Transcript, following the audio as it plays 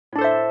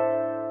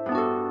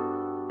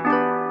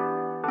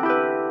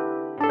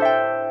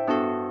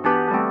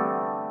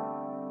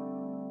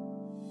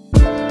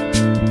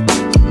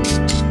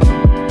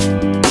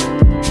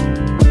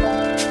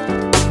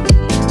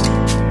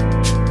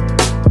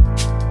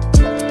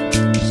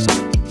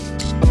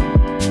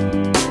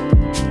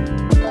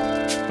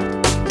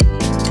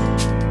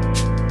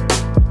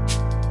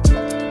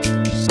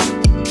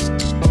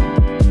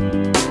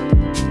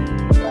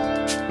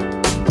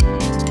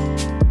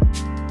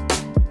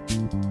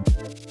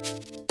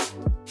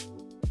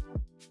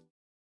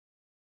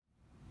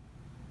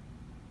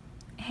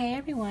Hey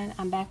everyone,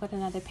 I'm back with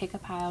another pick a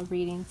pile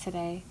reading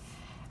today.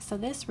 So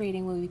this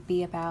reading will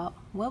be about,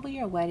 what will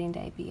your wedding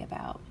day be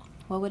about?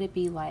 What would it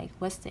be like?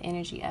 What's the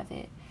energy of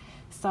it?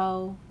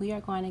 So we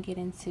are going to get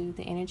into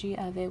the energy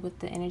of it with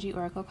the energy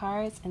oracle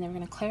cards, and then we're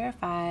going to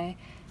clarify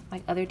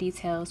like other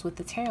details with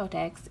the tarot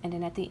decks, and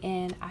then at the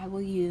end I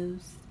will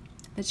use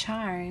the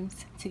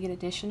charms to get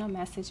additional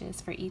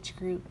messages for each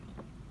group.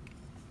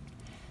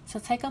 So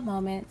take a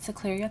moment to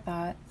clear your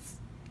thoughts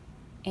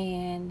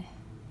and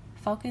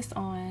focus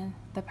on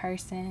the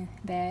person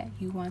that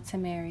you want to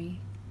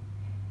marry.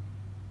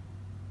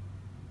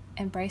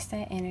 Embrace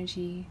that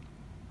energy,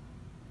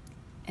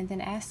 and then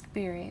ask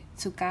Spirit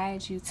to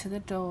guide you to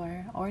the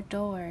door or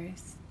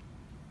doors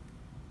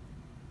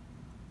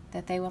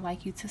that they would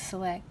like you to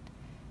select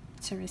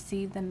to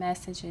receive the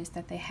messages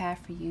that they have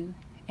for you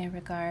in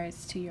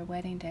regards to your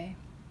wedding day.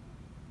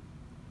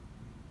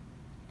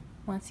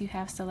 Once you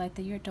have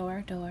selected your door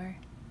or doors,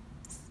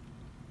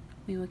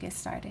 we will get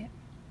started.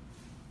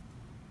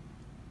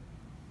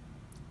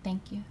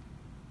 Thank you.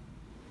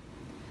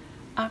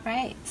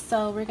 Alright,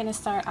 so we're going to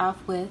start off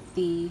with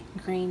the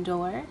green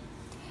door.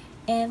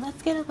 And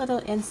let's get a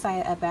little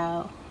insight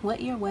about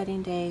what your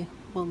wedding day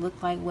will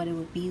look like, what it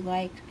will be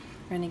like.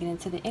 We're going to get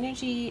into the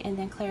energy and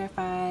then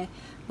clarify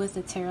with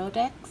the tarot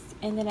decks.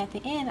 And then at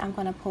the end, I'm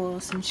going to pull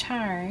some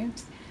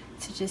charms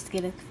to just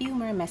get a few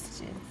more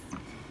messages.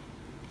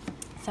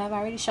 So I've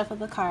already shuffled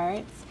the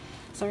cards.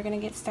 So we're going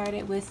to get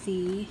started with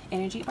the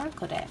energy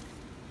oracle deck.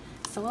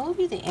 So what will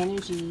be the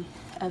energy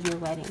of your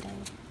wedding day?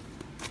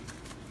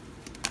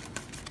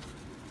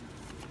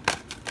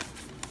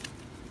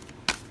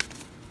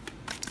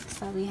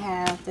 So we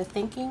have the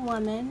thinking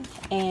woman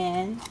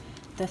and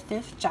the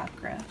fifth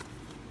chakra.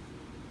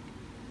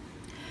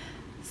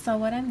 So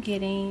what I'm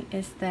getting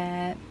is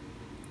that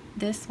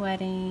this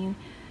wedding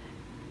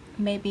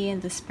may be in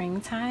the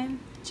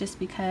springtime, just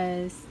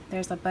because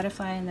there's a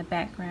butterfly in the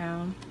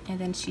background, and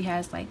then she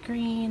has like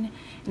green,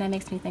 and that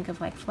makes me think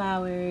of like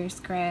flowers,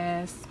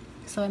 grass.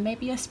 So it may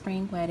be a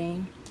spring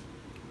wedding.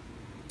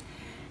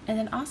 And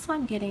then also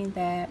I'm getting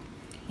that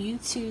you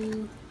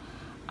two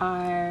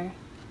are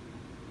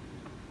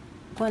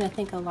going to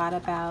think a lot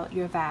about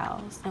your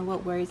vows and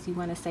what words you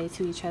want to say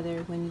to each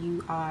other when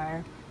you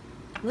are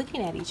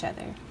looking at each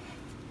other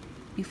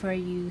before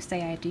you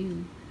say I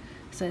do.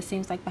 So it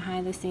seems like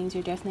behind the scenes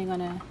you're definitely going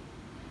to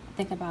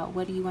think about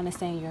what do you want to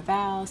say in your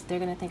vows. They're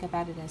going to think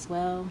about it as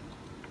well.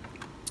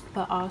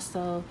 But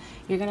also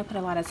you're going to put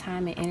a lot of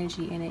time and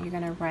energy in it. You're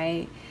going to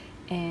write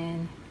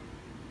and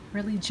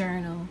really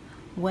journal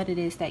what it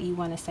is that you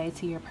want to say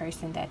to your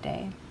person that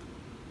day.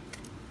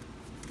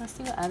 Let's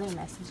see what other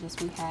messages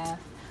we have.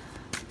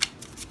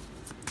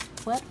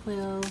 What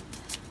will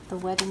the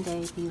wedding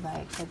day be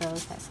like for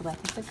those that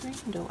selected the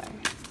green door?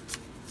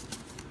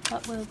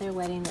 What will their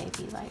wedding day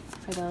be like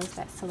for those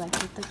that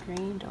selected the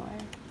green door?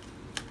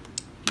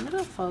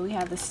 Beautiful. We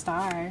have the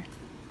star.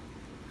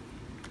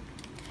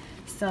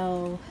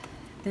 So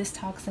this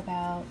talks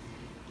about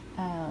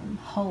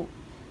hope,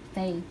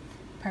 faith,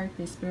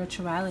 purpose,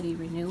 spirituality,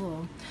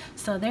 renewal.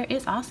 So there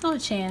is also a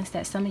chance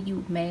that some of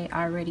you may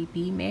already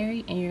be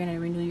married and you're going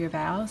to renew your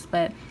vows,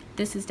 but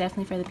this is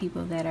definitely for the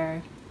people that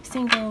are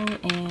single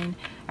and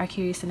are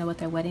curious to know what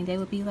their wedding day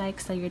would be like.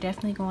 So you're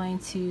definitely going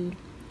to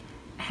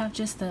have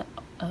just a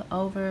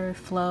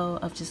overflow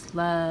of just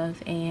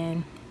love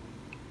and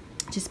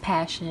just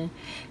passion.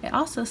 It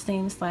also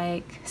seems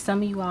like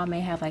some of you all may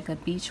have like a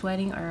beach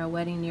wedding or a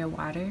wedding near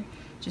water,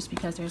 just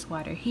because there's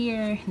water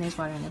here and there's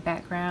water in the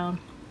background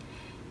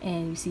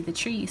and you see the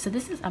trees. So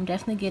this is, I'm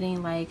definitely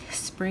getting like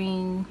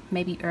spring,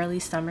 maybe early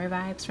summer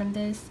vibes from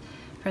this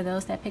for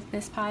those that picked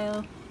this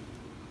pile.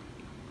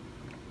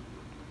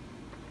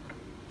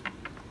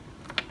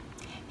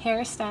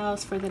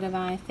 Hairstyles for the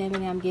divine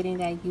feminine, I'm getting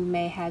that you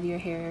may have your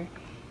hair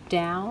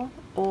down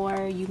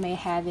or you may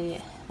have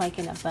it like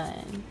in a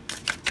bun.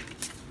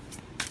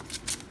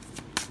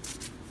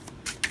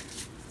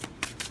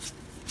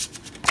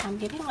 I'm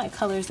getting like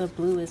colors of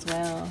blue as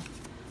well.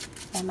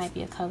 That might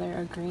be a color,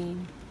 or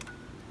green.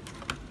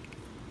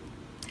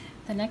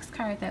 The next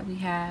card that we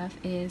have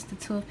is the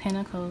Two of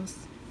Pentacles.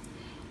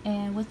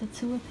 And with the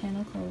Two of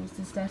Pentacles,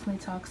 this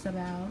definitely talks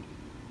about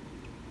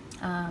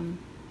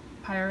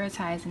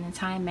prioritizing and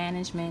time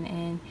management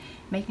and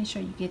making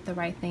sure you get the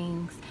right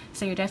things.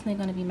 So you're definitely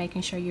going to be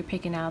making sure you're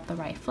picking out the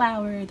right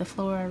flower, the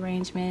floral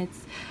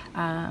arrangements.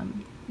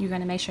 You're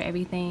going to make sure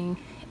everything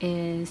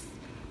is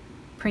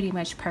pretty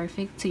much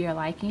perfect to your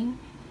liking,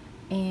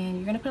 and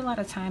you're going to put a lot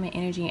of time and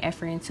energy and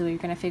effort into it. You're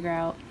going to figure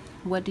out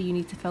what do you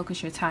need to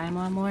focus your time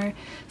on more.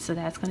 So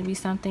that's going to be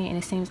something. And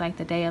it seems like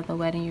the day of the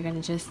wedding you're going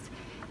to just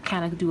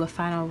kind of do a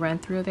final run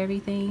through of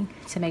everything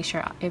to make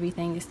sure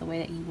everything is the way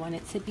that you want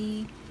it to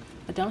be.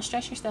 But don't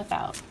stress yourself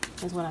out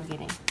is what I'm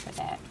getting for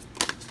that.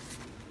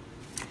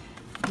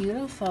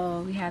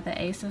 Beautiful. We have the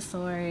Ace of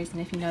Swords,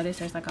 and if you notice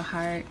there's like a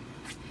heart.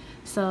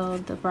 So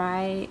the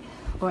bride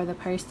or the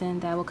person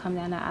that will come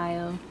down the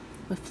aisle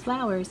with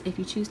flowers, if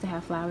you choose to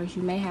have flowers,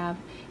 you may have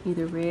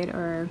either red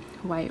or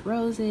white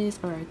roses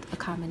or a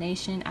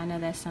combination. I know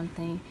that's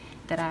something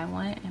that I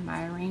want in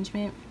my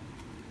arrangement.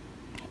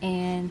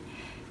 And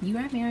you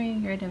are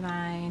marrying your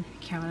divine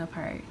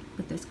counterpart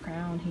with this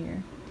crown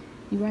here.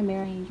 You are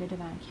marrying your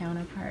divine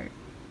counterpart.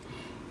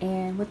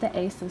 And with the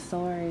Ace of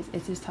Swords,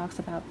 it just talks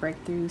about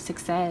breakthrough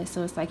success.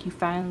 So it's like you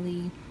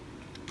finally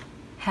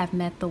have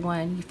met the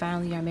one. You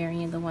finally are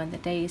marrying the one. The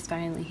day is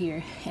finally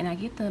here. And I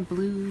get the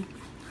blue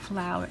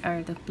flower,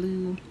 or the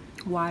blue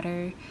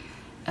water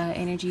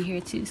energy here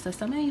too. So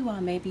some of you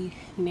all may be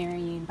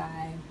marrying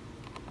by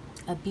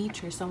a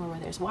beach or somewhere where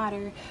there's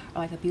water,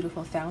 or like a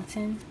beautiful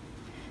fountain.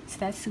 So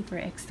that's super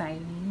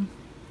exciting.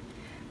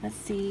 Let's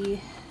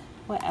see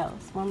what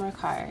else. One more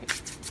card.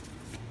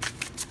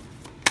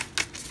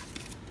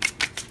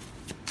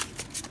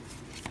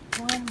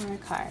 One more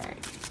card.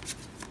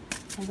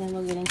 And then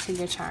we'll get into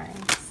your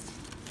charms.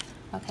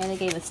 Okay, they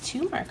gave us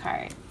 2 more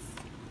cards.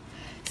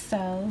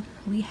 So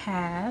we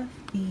have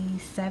the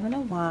 7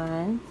 of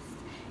Wands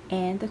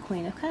and the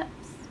Queen of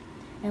Cups.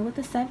 And with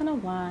the 7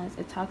 of Wands,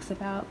 it talks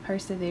about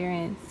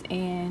perseverance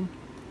and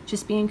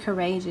just being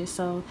courageous.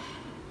 So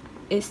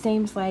it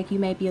seems like you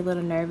may be a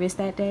little nervous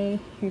that day.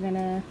 You're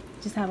gonna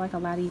just have like a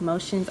lot of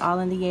emotions all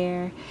in the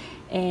air,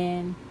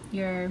 and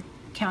your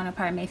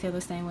counterpart may feel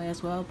the same way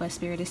as well, but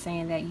Spirit is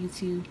saying that you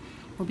two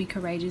will be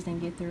courageous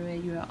and get through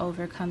it. You'll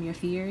overcome your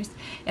fears.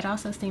 It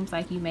also seems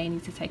like you may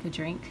need to take a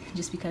drink,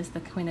 just because the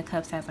Queen of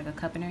Cups has like a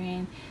cup in her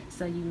hand.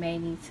 So you may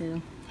need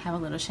to have a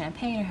little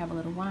champagne or have a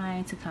little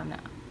wine to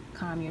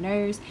calm your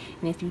nerves.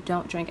 And if you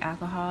don't drink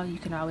alcohol, you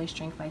can always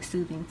drink like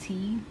soothing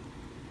tea,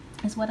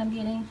 is what I'm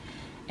getting.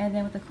 And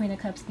then with the Queen of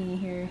Cups being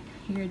here,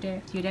 you're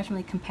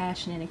definitely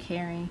compassionate and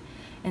caring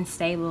and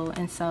stable.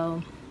 And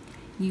so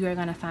you are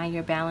going to find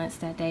your balance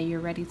that day.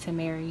 You're ready to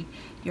marry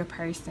your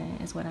person,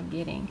 is what I'm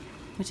getting,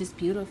 which is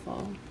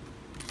beautiful.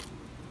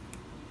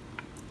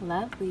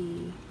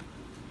 Lovely.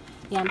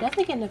 Yeah, I'm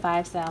definitely getting the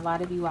vibes that a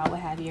lot of you all will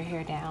have your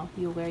hair down.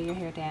 You'll wear your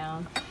hair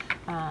down.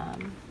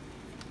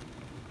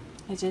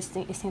 It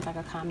seems like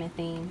a common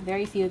theme.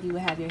 Very few of you will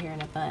have your hair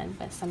in a bun,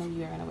 but some of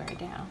you are going to wear it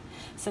down.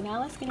 So now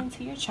let's get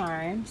into your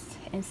charms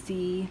and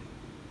see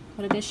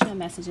what additional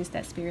messages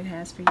that Spirit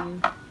has for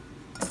you.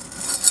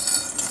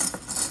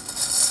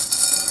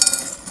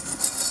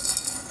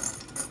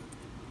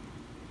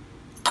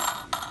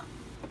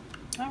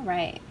 All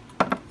right.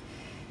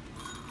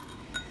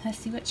 Let's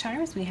see what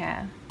charms we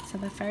have. So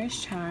the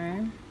first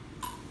charm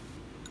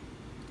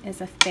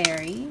is a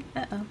fairy.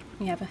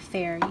 We have a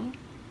fairy.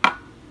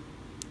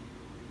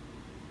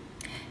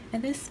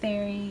 And this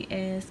fairy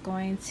is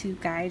going to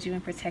guide you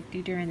and protect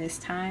you during this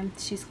time.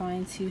 She's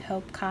going to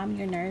help calm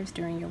your nerves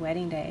during your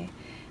wedding day,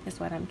 is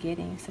what I'm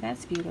getting. So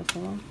that's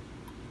beautiful.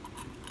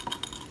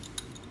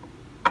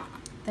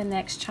 The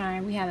next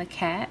charm, we have a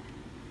cat.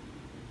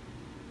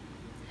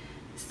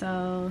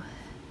 So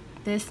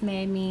this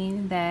may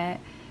mean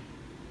that,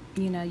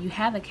 you know, you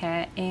have a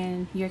cat,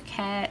 and your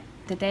cat,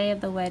 the day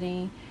of the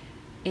wedding,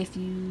 if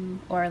you,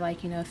 or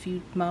like, you know, a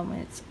few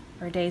moments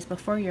or days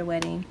before your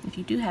wedding, if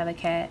you do have a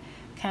cat,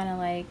 kind of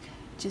like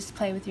just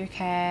play with your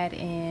cat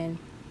and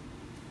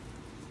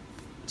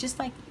just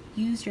like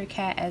use your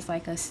cat as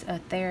like a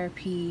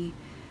therapy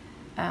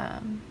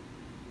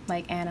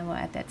like animal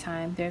at that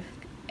time.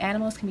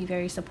 Animals can be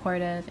very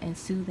supportive and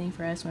soothing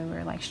for us when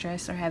we're like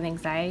stressed or have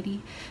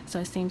anxiety. So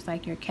it seems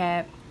like your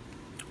cat,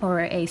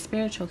 or a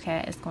spiritual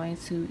cat, is going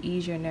to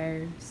ease your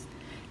nerves.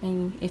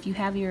 And if you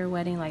have your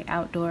wedding like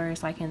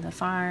outdoors, like in the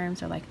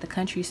farms or like the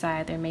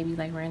countryside, there may be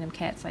like random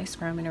cats like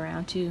squirming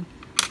around too.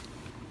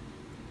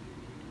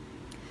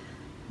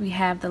 We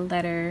have the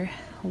letter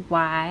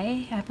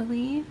Y, I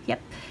believe.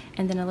 Yep.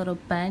 And then a little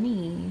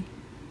bunny.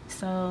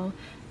 So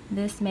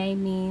this may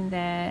mean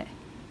that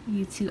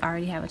you two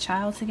already have a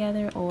child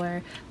together,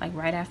 or like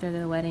right after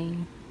the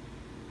wedding,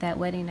 that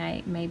wedding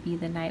night may be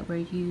the night where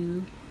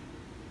you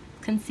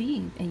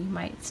conceive and you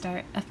might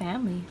start a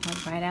family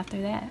like right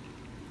after that.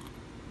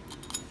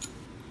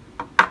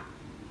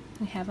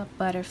 We have a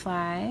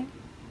butterfly.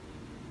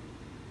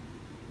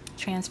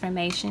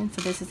 Transformation.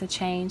 So this is a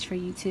change for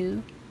you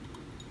two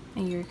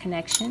and your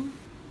connection.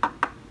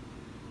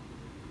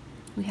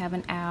 We have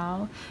an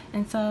owl.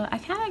 And so I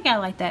kind of got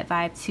like that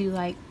vibe too.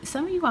 Like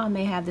some of you all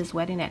may have this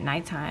wedding at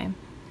nighttime,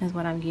 is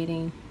what I'm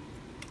getting.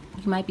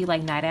 You might be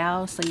like night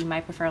owls, so you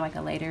might prefer like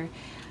a later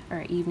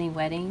or evening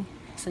wedding.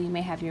 So you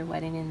may have your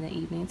wedding in the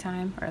evening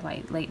time or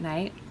like late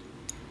night.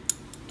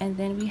 And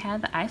then we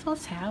have the Eiffel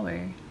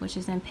Tower, which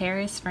is in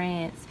Paris,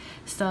 France.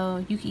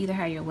 So you can either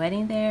have your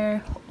wedding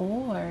there,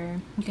 or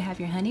you can have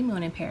your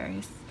honeymoon in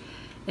Paris.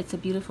 It's a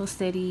beautiful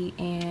city,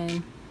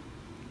 and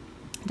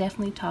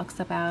definitely talks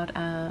about,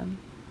 I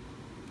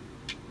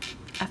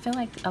feel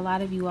like a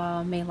lot of you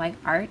all may like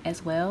art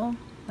as well,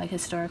 like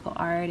historical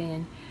art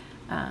and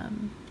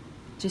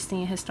just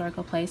seeing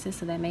historical places.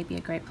 So that may be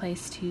a great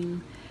place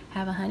to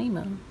have a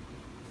honeymoon.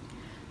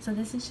 So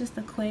this is just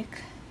a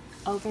quick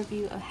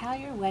overview of how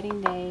your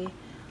wedding day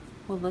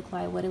will look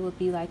like, what it would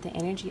be like, the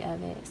energy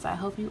of it. So I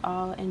hope you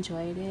all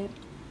enjoyed it.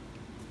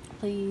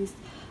 Please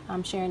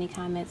Share any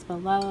comments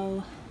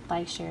below.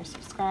 Like, share,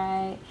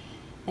 subscribe.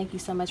 Thank you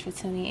so much for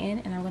tuning in,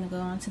 and I'm going to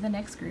go on to the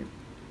next group.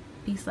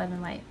 Peace, love,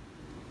 and light.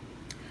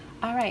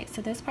 Alright,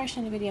 so this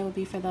portion of the video will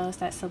be for those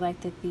that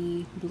selected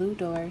the blue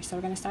door. So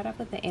we're going to start off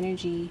with the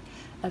energy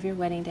of your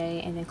wedding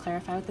day and then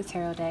clarify with the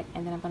tarot deck,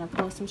 and then I'm going to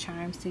pull some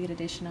charms to get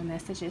additional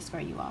messages for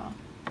you all.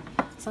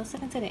 So let's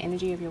look into the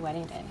energy of your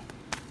wedding day.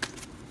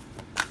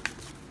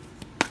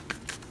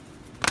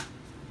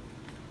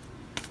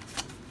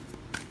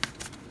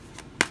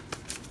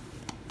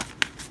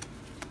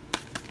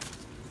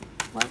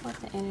 What would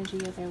the energy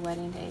of their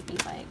wedding day be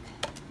like?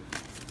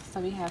 So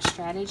we have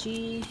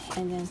strategy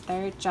and then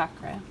third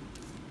chakra.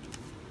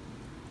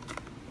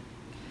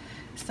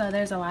 So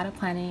there's a lot of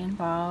planning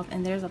involved,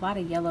 and there's a lot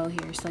of yellow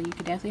here. So you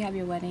could definitely have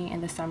your wedding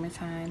in the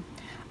summertime.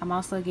 I'm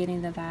also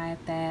getting the vibe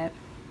that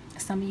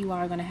some of you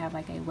are going to have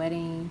like a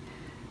wedding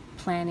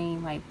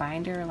planning like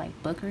binder or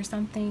like book or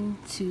something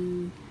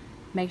to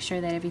make sure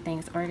that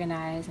everything's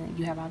organized and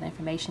you have all the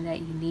information that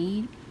you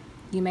need.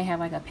 You may have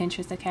like a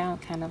Pinterest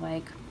account, kind of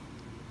like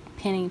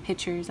pinning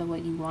pictures of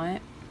what you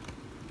want.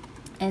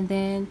 And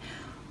then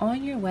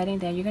on your wedding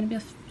day, you're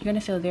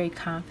gonna feel very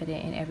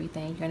confident in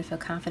everything. You're gonna feel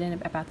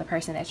confident about the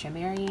person that you're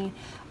marrying,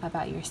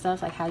 about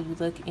yourself, like how you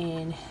look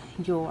in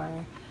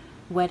your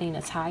wedding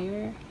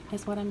attire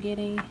is what I'm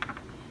getting.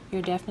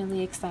 You're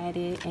definitely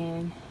excited,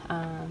 and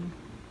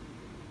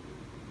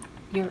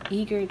you're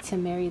eager to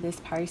marry this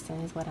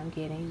person is what I'm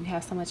getting. You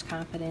have so much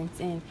confidence,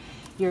 and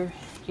your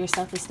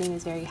self-esteem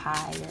is very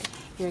high.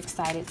 You're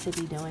excited to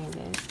be doing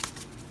this,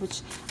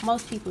 which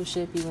most people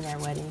should be when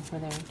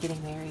they're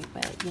getting married,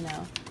 but you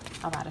know,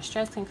 a lot of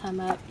stress can come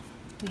up.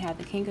 We have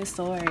the King of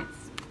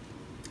Swords,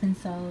 and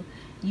so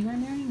you are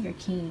marrying your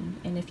king,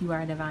 and if you are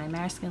a divine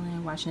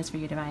masculine watching this for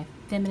your divine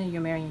feminine, you're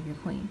marrying your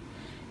queen.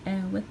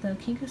 And with the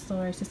King of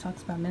Swords, this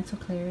talks about mental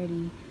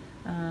clarity,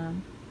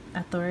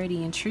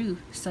 authority, and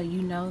truth. So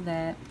you know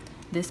that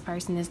this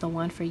person is the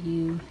one for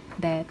you,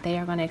 that they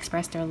are going to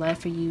express their love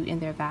for you in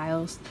their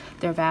vows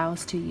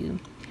to you.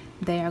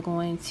 They are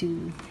going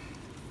to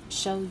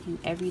show you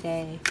every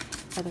day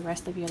for the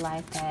rest of your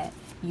life that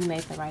you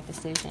made the right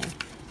decision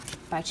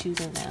by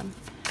choosing them,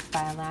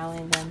 by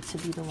allowing them to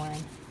be the one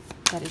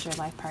that is your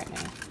life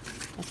partner.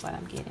 That's what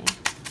I'm getting.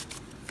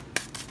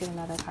 Let's get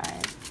another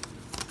card.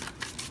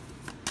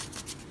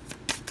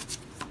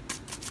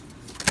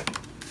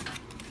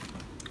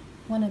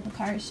 One of the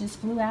cards just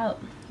flew out.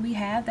 We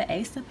have the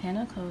Ace of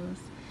Pentacles.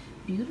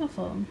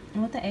 Beautiful.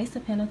 And with the Ace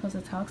of Pentacles,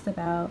 it talks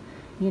about,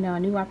 you know, a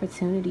new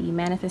opportunity,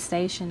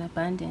 manifestation,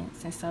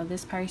 abundance. And so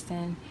this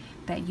person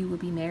that you will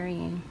be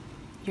marrying,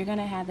 you're going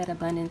to have that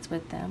abundance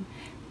with them.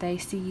 They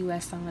see you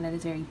as someone that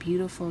is very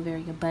beautiful,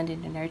 very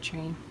abundant and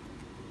nurturing.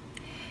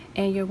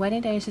 And your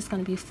wedding day is just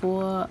going to be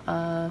full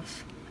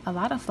of a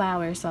lot of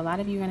flowers. So a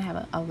lot of you are going to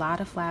have a lot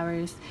of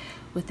flowers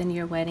within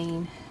your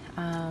wedding.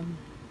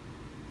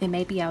 It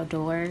may be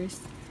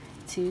outdoors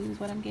too, is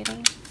what I'm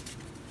getting.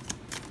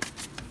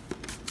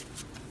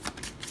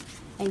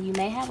 And you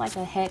may have like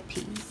a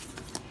headpiece.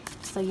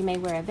 So you may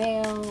wear a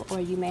veil, or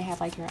you may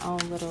have like your own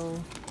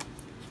little,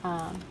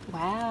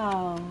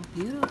 wow,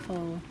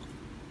 beautiful.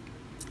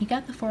 You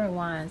got the Four of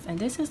Wands, and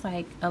this is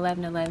like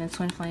 1111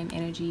 twin flame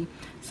energy.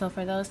 So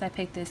for those that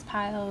pick this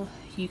pile,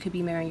 you could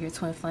be marrying your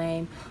twin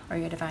flame or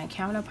your divine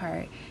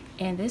counterpart.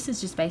 And this is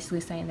just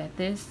basically saying that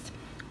this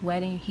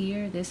wedding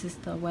here, this is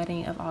the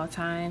wedding of all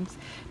times,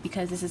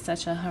 because this is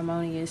such a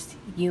harmonious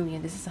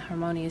union. This is a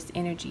harmonious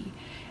energy,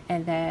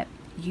 and that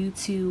you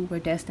two were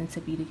destined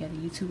to be together.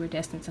 You two were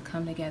destined to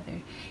come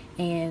together.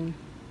 And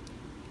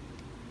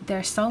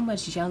there's so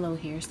much yellow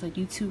here, so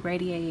you two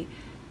radiate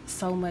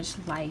so much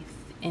life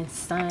and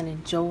sun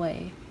and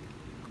joy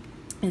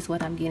is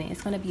what I'm getting.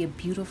 It's going to be a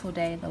beautiful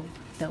day.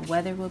 The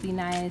weather will be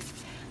nice.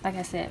 Like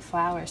I said,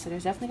 flowers. So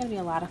there's definitely going to be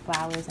a lot of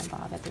flowers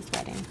involved at this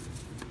wedding.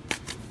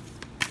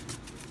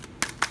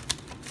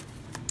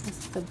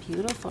 This is a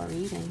beautiful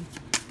reading.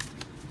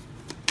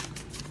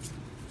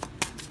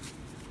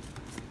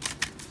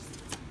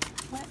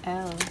 What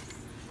else?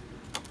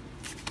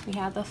 We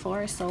have the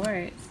Four of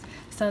Swords.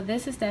 So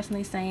this is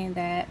definitely saying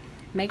that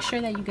make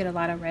sure that you get a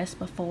lot of rest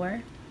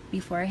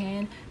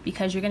beforehand,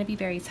 because you're going to be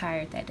very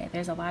tired that day.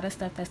 There's a lot of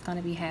stuff that's going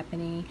to be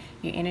happening.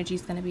 Your energy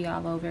is going to be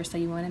all over, so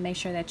you want to make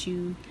sure that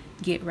you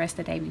get rest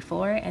the day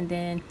before, and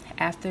then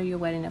after your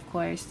wedding, of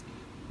course,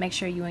 make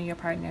sure you and your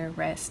partner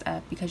rest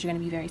up, because you're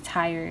going to be very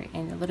tired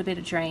and a little bit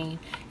of drain,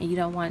 and you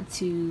don't want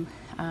to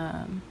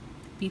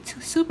be too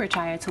super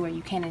tired to where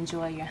you can't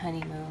enjoy your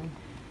honeymoon.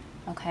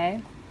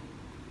 Okay,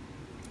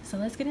 so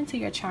let's get into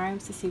your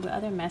charms to see what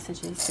other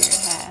messages Spirit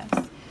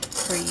has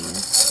for you.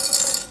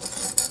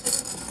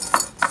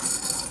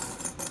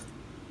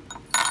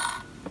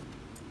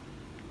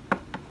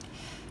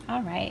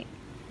 All right,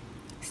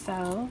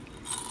 so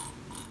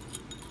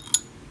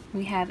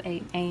we have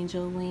an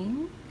angel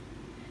wing.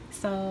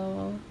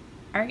 So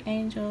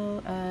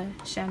Archangel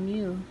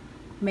Shamu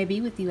may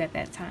be with you at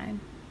that time.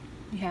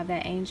 You have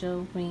that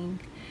angel wing,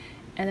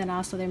 and then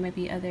also there may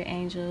be other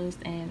angels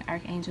and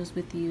archangels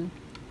with you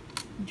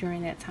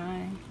during that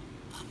time.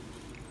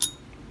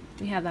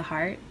 we have the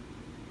heart.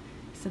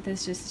 So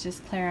this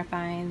just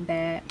clarifying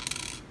that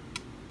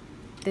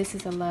this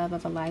is a love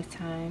of a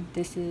lifetime.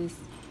 This is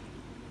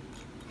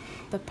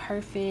the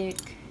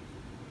perfect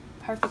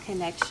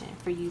connection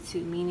for you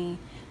two, meaning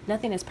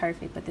nothing is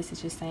perfect, but this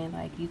is just saying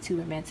like you two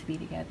are meant to be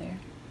together.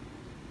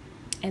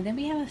 And then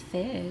we have a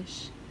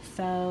fish.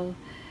 So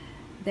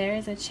there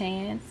is a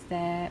chance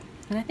that,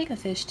 when I think of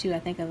fish too, I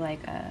think of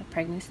like a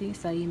pregnancy.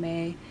 So you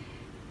may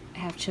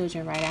have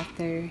children right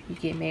after you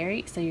get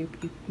married. So you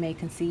may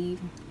conceive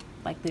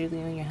like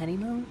literally on your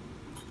honeymoon.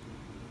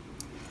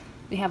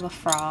 We have a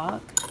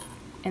frog,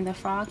 and the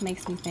frog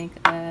makes me think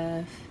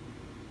of,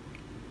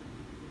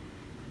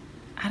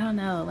 I don't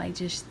know, like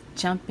just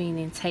jumping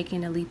and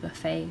taking a leap of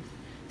faith.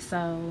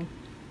 So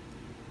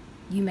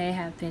you may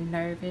have been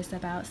nervous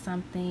about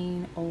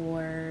something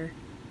or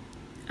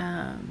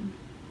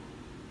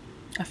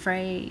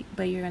afraid,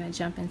 but you're gonna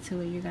jump into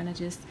it. You're gonna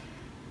just,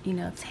 you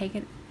know,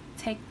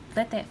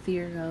 let that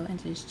fear go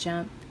and just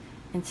jump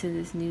into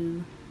this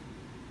new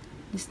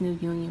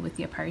union with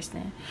your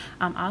person.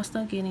 I'm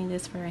also getting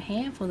this for a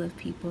handful of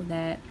people,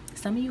 that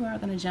some of you are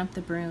going to jump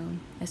the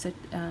broom. It's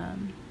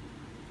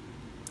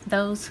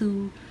those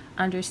who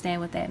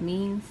understand what that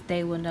means,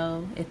 they will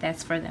know if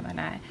that's for them or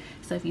not.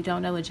 So if you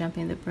don't know what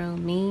jumping the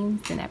broom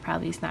means, then that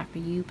probably is not for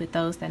you. But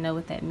those that know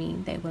what that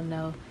means, they will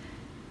know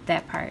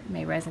that part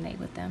may resonate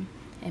with them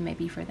and may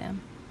be for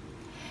them.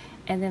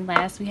 And then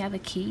last, we have a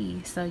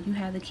key. So you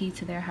have the key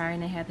to their heart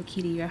and they have the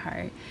key to your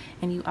heart.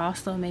 And you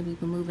also maybe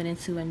be moving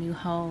into a new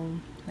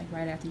home, like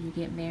right after you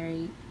get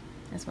married.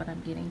 That's what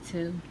I'm getting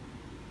to.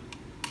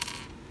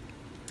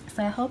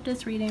 So I hope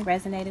this reading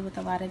resonated with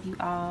a lot of you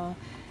all.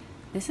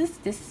 This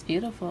is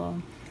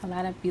beautiful. A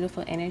lot of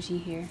beautiful energy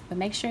here. But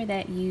make sure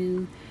that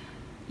you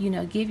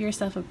know, give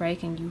yourself a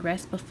break and you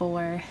rest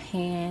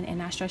beforehand and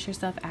not stress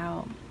yourself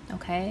out.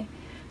 Okay?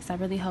 So I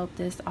really hope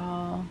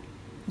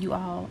you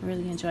all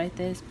really enjoyed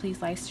this.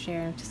 Please like,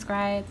 share, and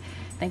subscribe.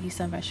 Thank you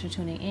so much for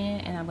tuning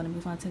in, and I'm going to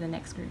move on to the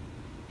next group.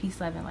 Peace,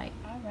 love, and light.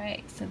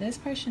 Alright, so this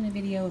portion of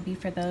the video will be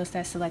for those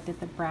that selected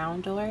the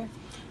brown door.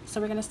 So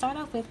we're going to start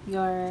off with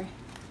your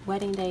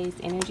wedding day's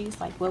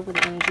energies, like what would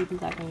the energy be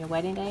like on your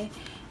wedding day,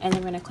 and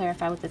then we're going to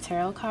clarify with the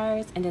tarot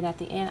cards, and then at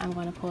the end I'm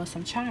going to pull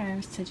some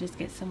charms to just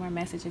get some more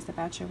messages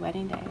about your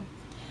wedding day.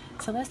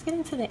 So let's get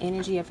into the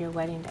energy of your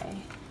wedding day.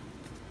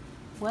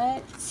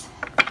 What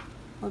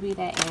will be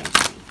that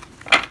energy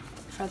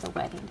for the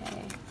wedding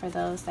day for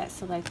those that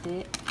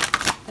selected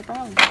the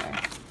brown door?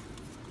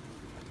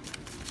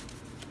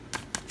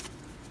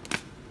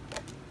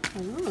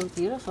 Ooh,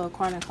 beautiful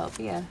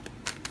cornucopia.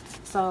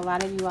 So a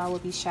lot of you all will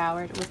be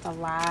showered with a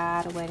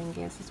lot of wedding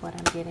gifts is what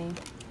I'm getting.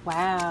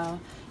 Wow,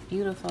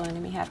 beautiful. And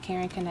then we have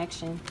caring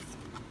connections.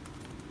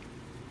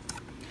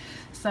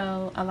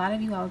 So a lot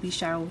of you all will be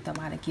showered with a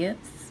lot of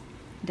gifts,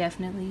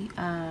 definitely.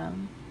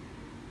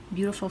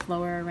 Beautiful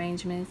floral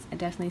arrangements. It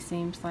definitely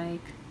seems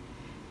like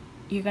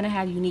you're going to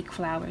have unique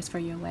flowers for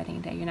your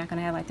wedding day. You're not going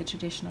to have like the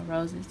traditional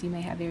roses. You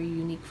may have very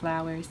unique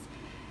flowers.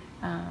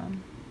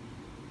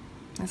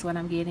 That's what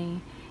I'm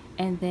getting.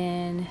 And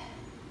then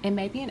it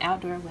may be an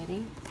outdoor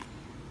wedding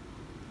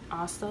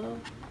also.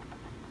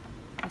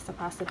 That's a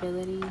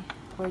possibility.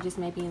 Or just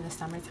maybe in the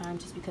summertime,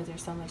 just because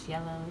there's so much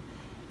yellow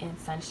and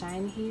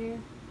sunshine here.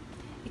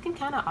 It can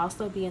kind of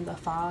also be in the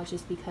fall,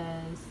 just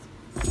because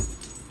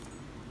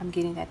I'm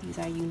getting that these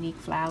are unique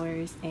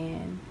flowers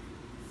and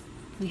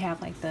we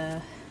have like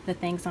the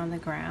things on the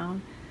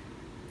ground.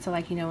 So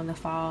like, you know, when the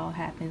fall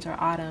happens, or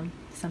autumn,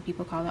 some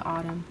people call it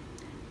autumn,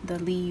 the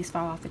leaves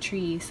fall off the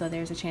trees. So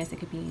there's a chance it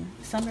could be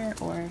summer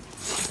or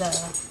the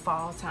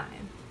fall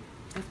time.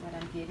 That's what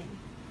I'm getting.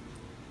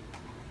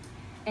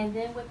 And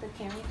then with the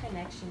caring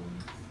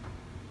connections,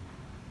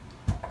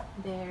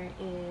 there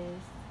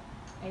is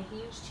a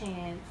huge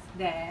chance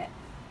that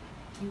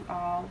you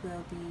all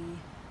will be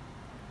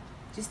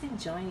just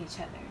enjoying each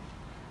other.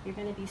 You're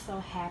going to be so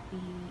happy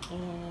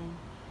and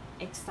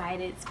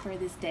excited for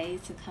this day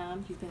to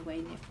come. You've been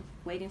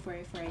waiting for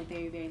it for a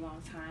very, very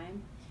long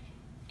time.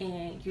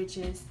 And you're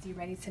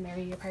ready to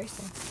marry your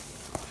person.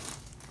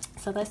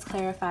 So let's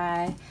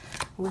clarify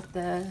with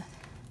the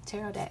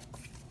tarot deck.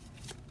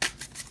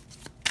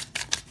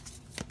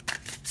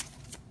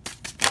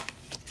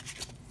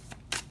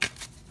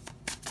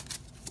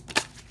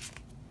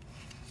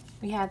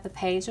 We have the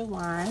Page of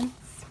Wands.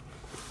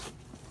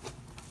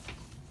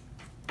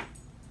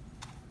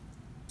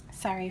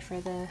 Sorry for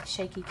the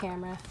shaky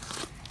camera.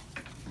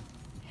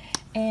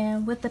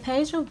 And with the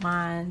Page of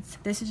Wands,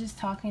 this is just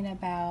talking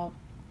about,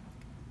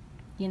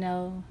 you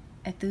know,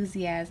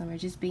 enthusiasm or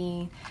just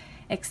being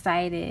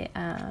excited,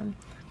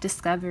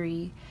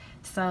 discovery.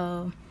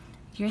 So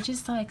you're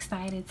just so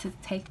excited to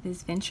take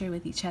this venture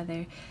with each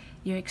other.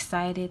 You're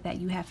excited that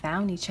you have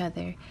found each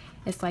other.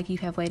 It's like you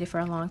have waited for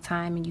a long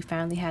time and you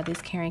finally have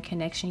this caring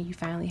connection. You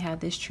finally have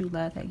this true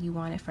love that you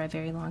wanted for a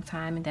very long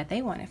time and that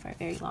they wanted for a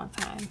very long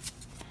time.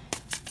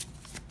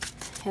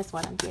 That's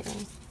what I'm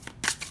getting.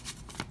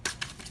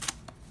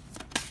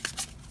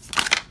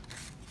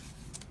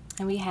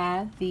 And we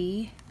have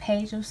the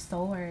Page of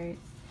Swords.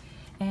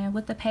 And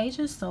with the Page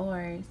of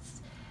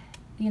Swords,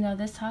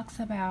 this talks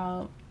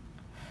about,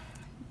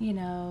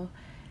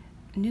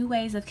 new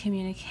ways of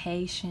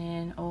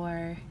communication,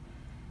 or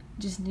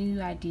just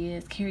new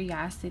ideas,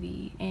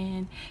 curiosity.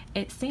 And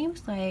it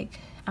seems like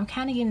I'm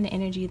kind of getting the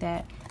energy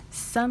that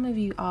some of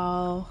you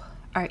all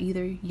are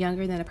either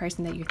younger than the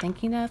person that you're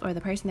thinking of, or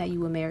the person that you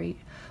will marry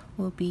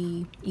will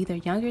be either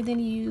younger than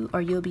you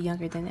or you'll be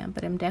younger than them.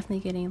 But I'm definitely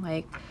getting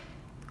like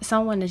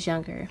someone is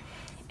younger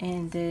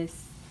in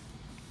this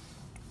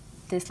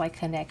like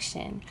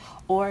connection,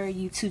 or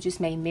you two just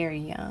may marry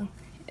young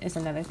is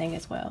another thing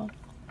as well.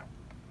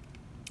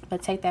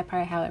 But take that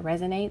part how it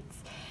resonates.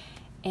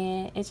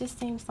 And it just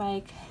seems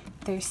like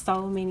there's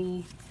so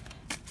many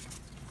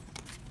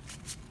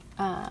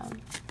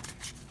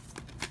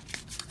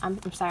I'm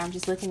sorry, I'm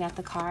just looking at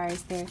the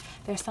cards.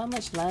 There's so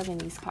much love in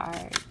these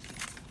cards.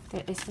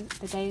 The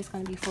day is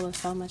going to be full of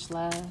so much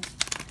love.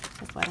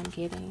 That's what I'm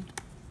getting.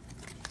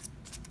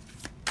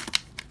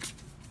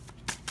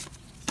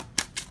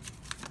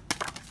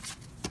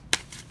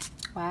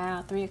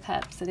 Wow, 3 of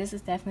Cups. So this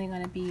is definitely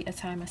going to be a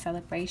time of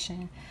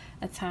celebration,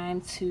 a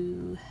time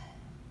to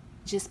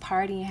just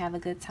party and have a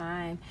good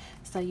time.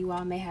 So you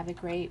all may have a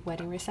great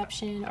wedding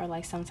reception, or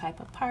like some type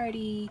of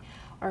party,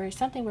 or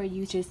something where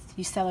you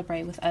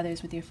celebrate with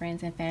others, with your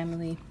friends and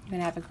family. You're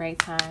gonna have a great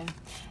time.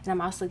 And I'm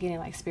also getting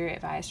like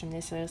spirit vibes from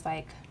this. So it's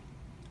like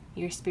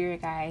your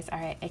spirit guides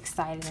are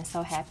excited and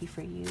so happy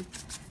for you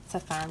to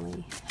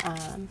finally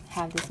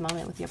have this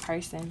moment with your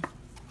person.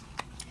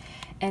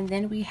 And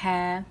then we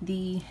have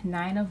the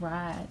 9 of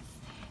Rods,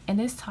 and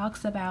this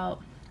talks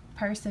about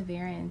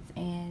perseverance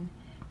and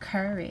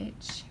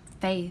courage,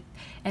 faith.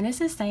 And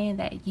this is saying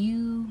that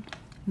you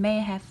may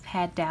have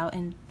had doubt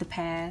in the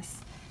past,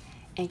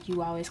 and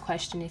you always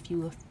question if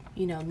you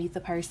will, meet the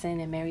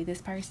person and marry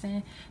this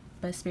person.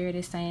 But Spirit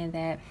is saying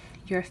that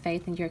your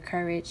faith and your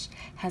courage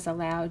has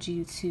allowed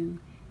you to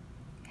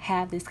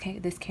have this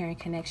caring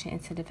connection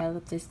and to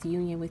develop this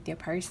union with your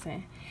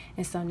person.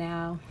 And so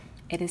now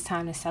it is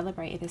time to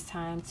celebrate. It is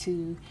time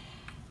to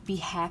be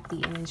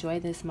happy and enjoy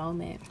this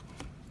moment.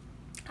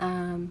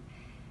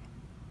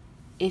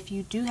 If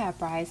you do have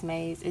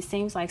bridesmaids, it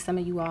seems like some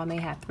of you all may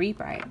have 3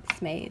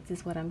 bridesmaids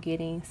is what I'm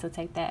getting. So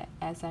take that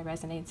as that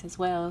resonates as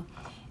well.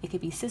 It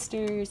could be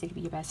sisters, it could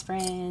be your best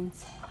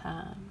friends.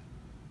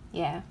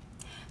 Yeah.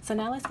 So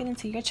now let's get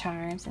into your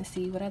charms and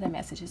see what other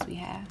messages we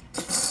have.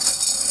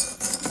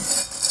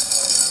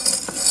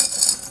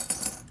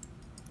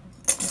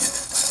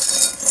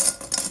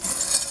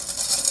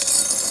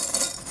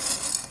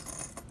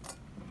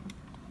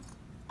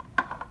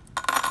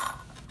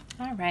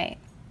 All right.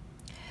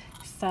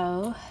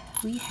 So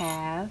we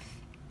have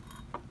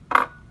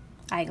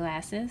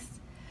eyeglasses.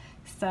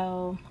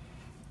 So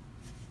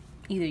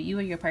either you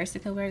or your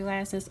person could wear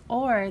glasses,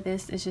 or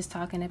this is just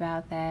talking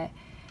about that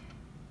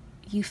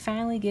you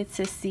finally get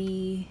to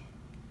see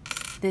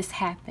this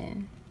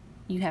happen.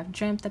 You have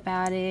dreamt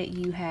about it,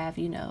 you have,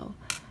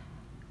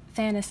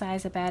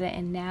 fantasized about it,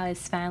 and now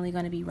it's finally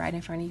going to be right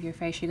in front of your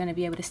face. You're going to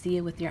be able to see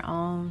it with your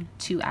own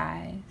 2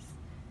 eyes.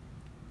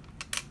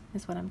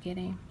 That's what I'm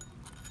getting.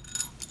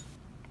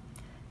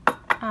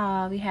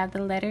 We have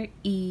the letter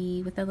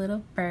E with a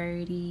little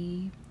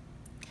birdie.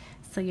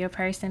 So your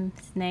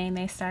person's name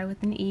may start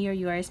with an E, or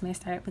yours may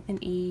start with an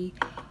E,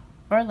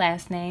 or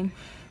last name.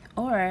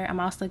 Or I'm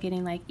also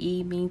getting like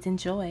E means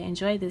enjoy.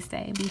 Enjoy this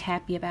day. Be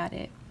happy about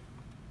it.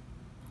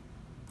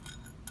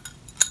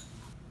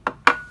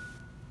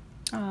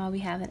 We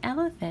have an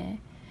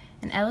elephant.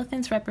 And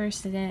elephants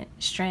represent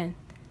strength.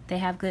 They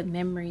have good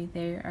memory.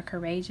 They are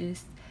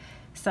courageous.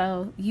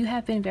 So you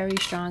have been very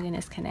strong in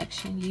this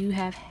connection. You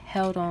have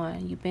held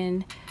on. You've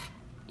been,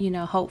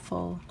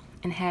 hopeful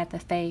and had the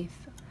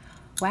faith.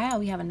 Wow,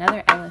 we have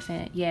another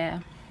elephant.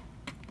 Yeah.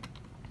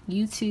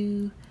 You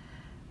two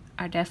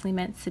are definitely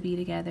meant to be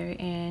together,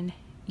 and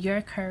your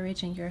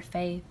courage and your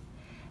faith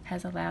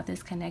has allowed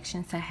this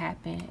connection to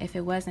happen. If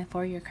it wasn't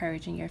for your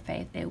courage and your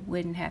faith, it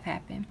wouldn't have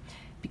happened,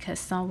 because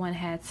someone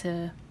had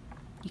to,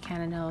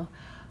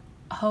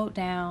 hold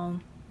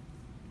down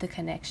the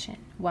connection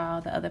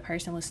while the other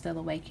person was still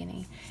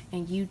awakening.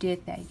 And you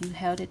did that. You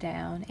held it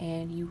down,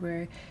 and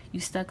you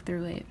stuck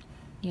through it,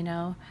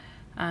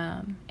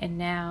 and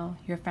now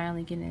you're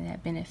finally getting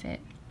that benefit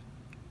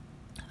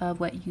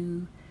of what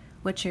your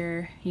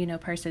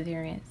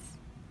perseverance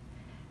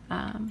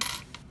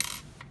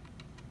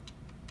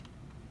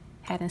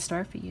had in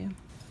store for you.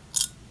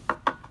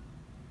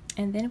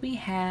 And then we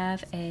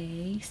have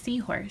a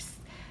seahorse.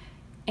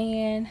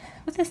 And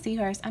with the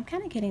seahorse, I'm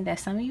kind of getting that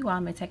some of you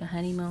all may take a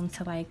honeymoon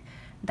to like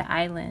the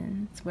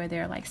islands where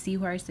there are like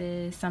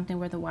seahorses, something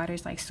where the water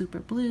is like super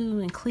blue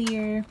and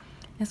clear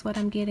is what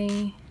I'm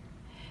getting.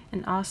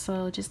 And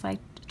also just like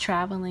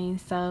traveling.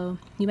 So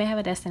you may have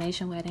a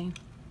destination wedding.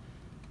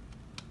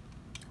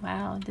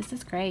 Wow, this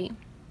is great.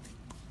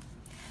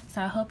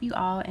 So I hope you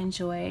all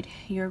enjoyed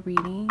your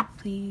reading.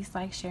 Please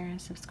like, share, and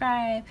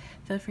subscribe.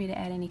 Feel free to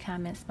add any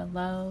comments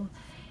below.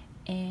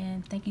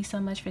 And thank you so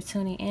much for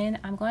tuning in.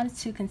 I'm going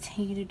to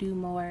continue to do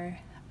more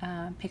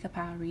pick a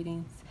pile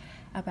readings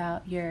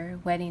about your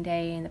wedding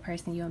day and the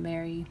person you'll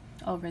marry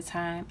over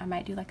time. I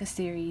might do like a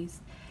series.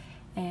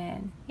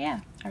 And yeah,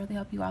 I really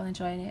hope you all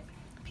enjoyed it.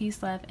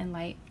 Peace, love, and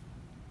light.